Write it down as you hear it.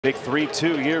Big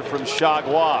 3-2 here from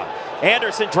Chagua.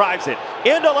 Anderson drives it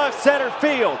into left center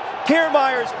field.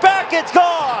 Kiermaier's back, it's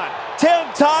gone.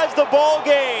 Tim ties the ball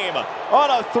game on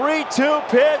a 3-2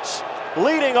 pitch,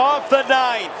 leading off the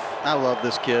ninth. I love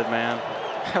this kid, man.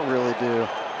 I really do.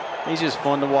 He's just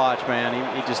fun to watch, man.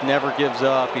 He just never gives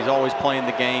up. He's always playing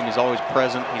the game. He's always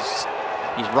present.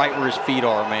 He's right where his feet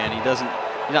are, man.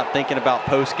 He's not thinking about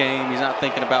post game. He's not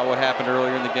thinking about what happened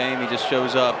earlier in the game. He just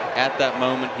shows up at that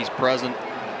moment. He's present.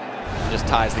 Just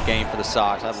ties the game for the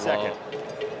Sox. I love.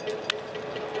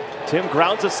 Tim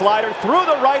grounds a slider through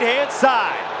the right-hand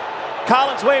side.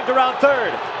 Collins waved around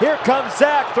third. Here comes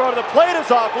Zach. Throw to the plate is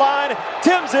offline.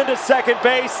 Tim's into second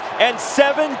base, and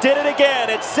 7 did it again.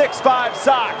 It's 6-5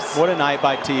 Sox. What a night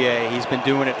by TA. He's been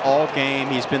doing it all game.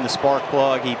 He's been the spark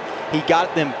plug. He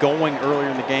got them going earlier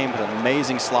in the game with an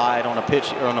amazing slide on a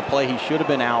pitch or on a play he should have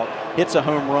been out. Hits a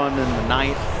home run in the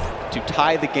ninth to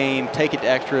tie the game, take it to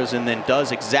extras, and then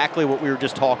does exactly what we were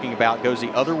just talking about. Goes the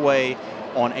other way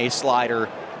on a slider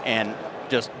and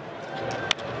just.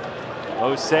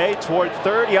 Jose toward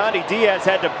third. Yandy Diaz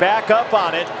had to back up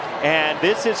on it, and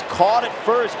this is caught at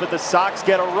first, but the Sox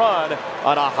get a run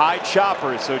on a high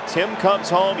chopper. So Tim comes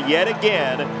home yet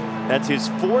again. That's his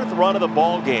 4th run of the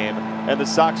ball game, and the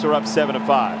Sox are up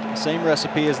 7-5. Same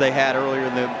recipe as they had earlier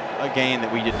in the game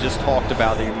that we had just talked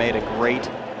about. They made a great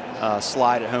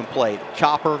slide at home plate.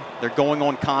 Chopper, they're going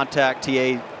on contact.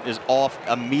 TA is off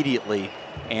immediately,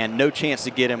 and no chance to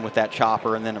get him with that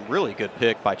chopper. And then a really good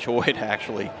pick by Choid,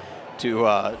 actually,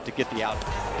 to get the out.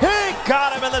 He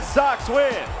got him, and the Sox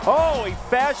win. Oh, he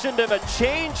fashioned him a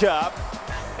changeup,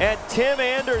 and Tim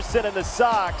Anderson and the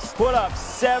Sox put up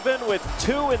 7 with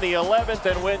 2 in the 11th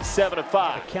and win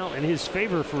 7-5. Count in his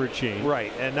favor for a change.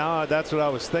 Right, and now that's what I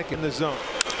was thinking. In the zone.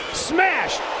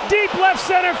 Smash! Deep left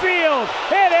center field.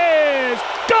 It is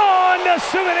gone to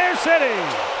Souvenir City.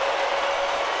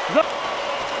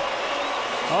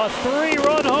 A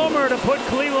 3-run homer to put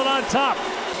Cleveland on top.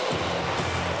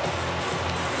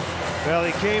 Well,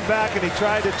 he came back and he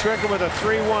tried to trick him with a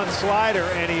 3-1 slider,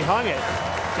 and he hung it.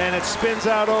 And it spins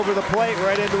out over the plate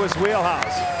right into his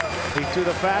wheelhouse. He threw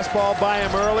the fastball by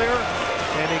him earlier,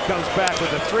 and he comes back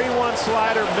with a 3-1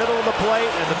 slider, middle of the plate,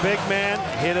 and the big man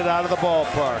hit it out of the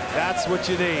ballpark. That's what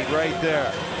you need right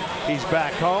there. He's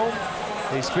back home.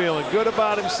 He's feeling good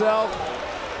about himself.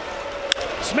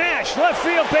 Smash, left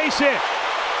field base hit.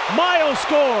 Miles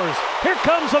scores. Here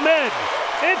comes Ahmed.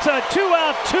 It's a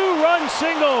 2-out, 2-run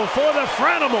single for the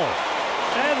Franimal.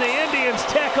 And the Indians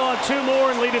tack on 2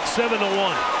 more and lead it 7-1.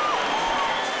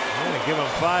 Give him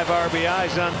 5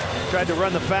 RBIs on. Tried to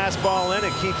run the fastball in.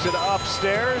 It keeps it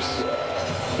upstairs.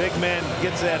 Big man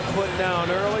gets that foot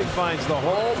down early. Finds the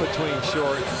hole between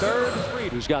short and third.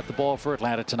 Who's got the ball for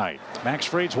Atlanta tonight? Max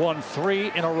Fried's won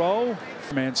 3 in a row.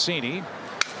 Mancini.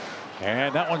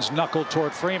 And that one's knuckled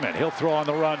toward Freeman. He'll throw on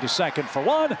the run to second for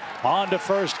 1. On to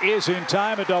first is in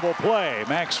time. A double play.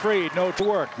 Max Fried, no to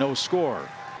work, no score.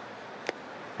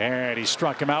 And he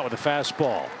struck him out with a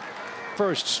fastball.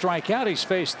 First strikeout. He's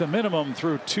faced the minimum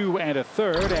through 2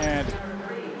 1/3. And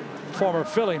former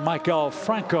Philly Michael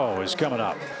Franco is coming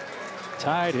up.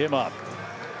 Tied him up.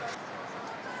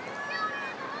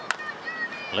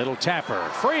 Little tapper.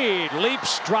 Fried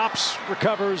leaps, drops,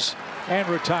 recovers, and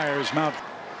retires. Mount.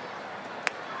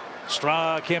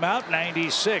 Struck him out,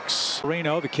 96.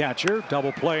 Reno, the catcher,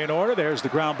 double play in order. There's the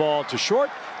ground ball to short.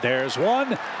 There's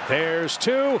 1. There's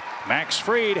 2. Max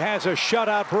Fried has a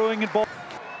shutout brewing in ball.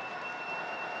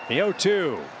 The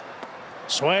 0-2.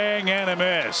 Swing and a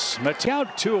miss.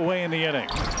 Out 2 away in the inning.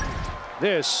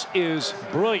 This is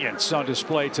brilliance on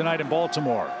display tonight in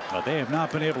Baltimore. But they have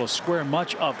not been able to square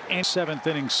much of a 7th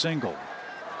inning single.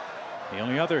 The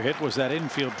only other hit was that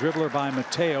infield dribbler by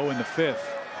Mateo in the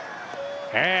 5th.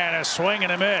 And a swing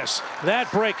and a miss.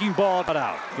 That breaking ball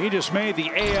out. He just made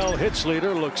the AL hits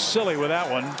leader look silly with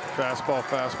that one. Fastball,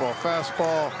 fastball,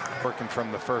 fastball. Working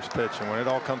from the first pitch, and when it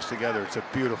all comes together, it's a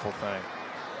beautiful thing.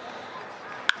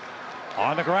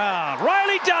 On the ground,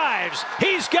 Riley dives.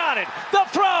 He's got it. The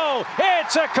throw.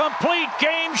 It's a complete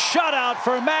game shutout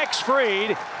for Max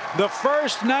Fried. The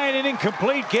first 9-inning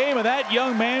complete game of that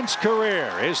young man's career.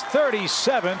 His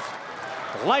 37th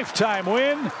lifetime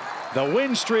win. The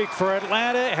win streak for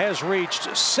Atlanta has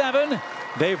reached 7.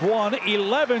 They've won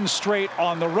 11 straight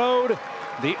on the road.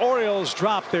 The Orioles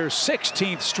dropped their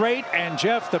 16th straight, and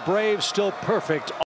Jeff, the Braves still perfect.